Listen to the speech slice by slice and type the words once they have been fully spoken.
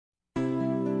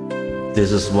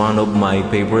This is one of my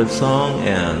favorite songs,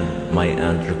 and my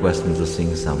aunt requested me to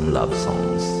sing some love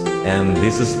songs. And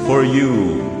this is for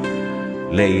you,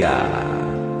 Leia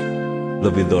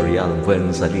Lovidorial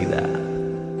Fuenzalida.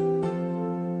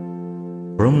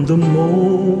 From the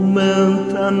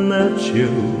moment I met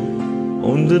you,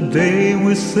 on the day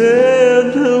we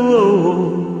said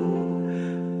hello,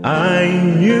 I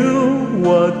knew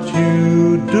what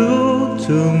you do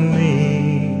to me.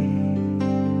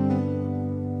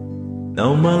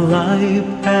 Now my life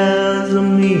has a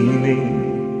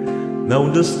meaning. Now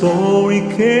the story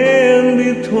can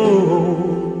be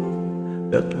told,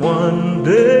 that one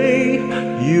day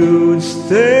you'd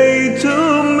stay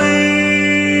to me.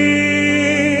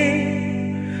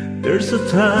 There's a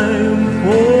time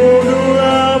for the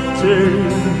laughter,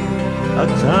 a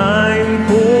time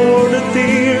for the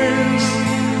tears,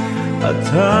 a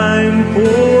time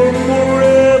for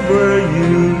forever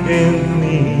you and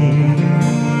me.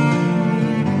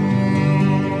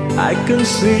 I can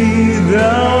see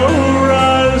the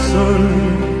horizon,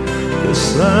 the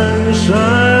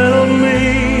sunshine on me.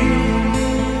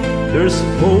 There's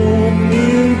hope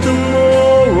in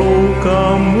tomorrow,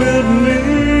 come with me.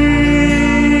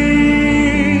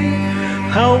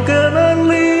 How can I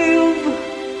live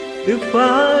if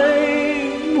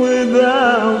I'm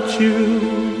without you?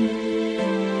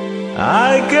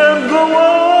 I can't go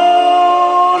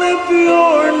on if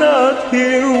you're not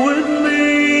here with me.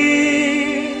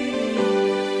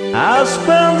 I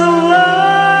spend a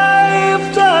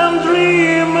lifetime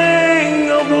dreaming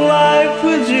of life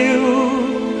with you.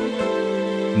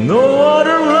 No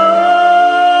other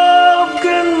love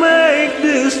can make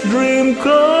this dream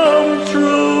come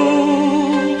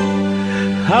true.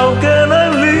 How can I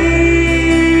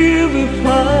live if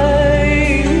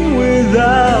I'm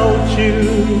without you?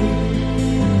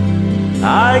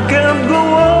 I can't go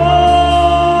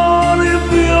on if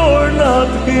you're not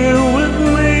here with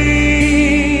me.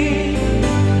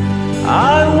 I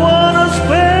wanna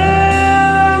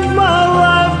spend my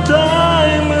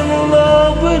lifetime in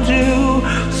love with you.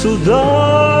 So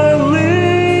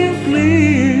darling,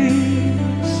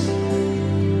 please,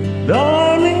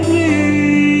 darling,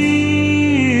 please,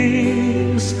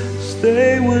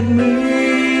 stay with me.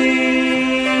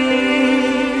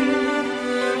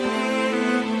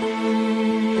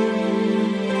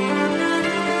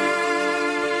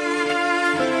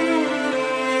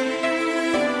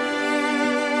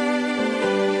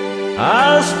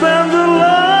 I spend a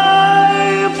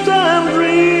lifetime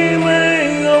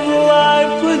dreaming of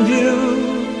life with you.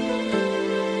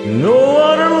 No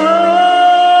other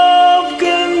love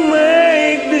can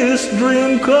make this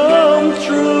dream come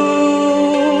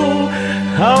true.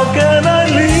 How can I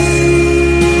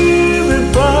live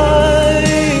if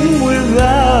I'm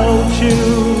without you?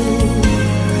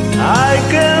 I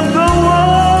can't go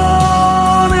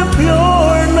on if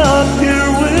you're not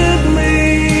here with me.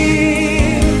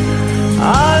 I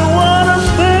wanna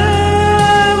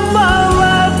spend my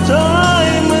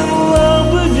lifetime in love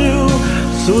with you.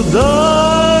 So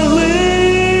darling,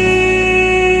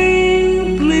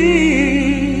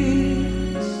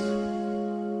 please,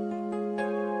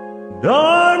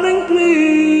 darling, please,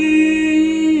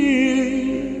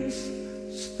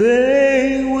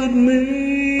 stay with me.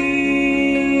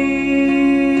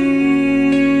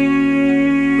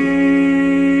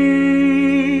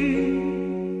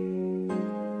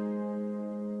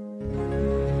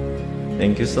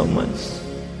 Thank you so much.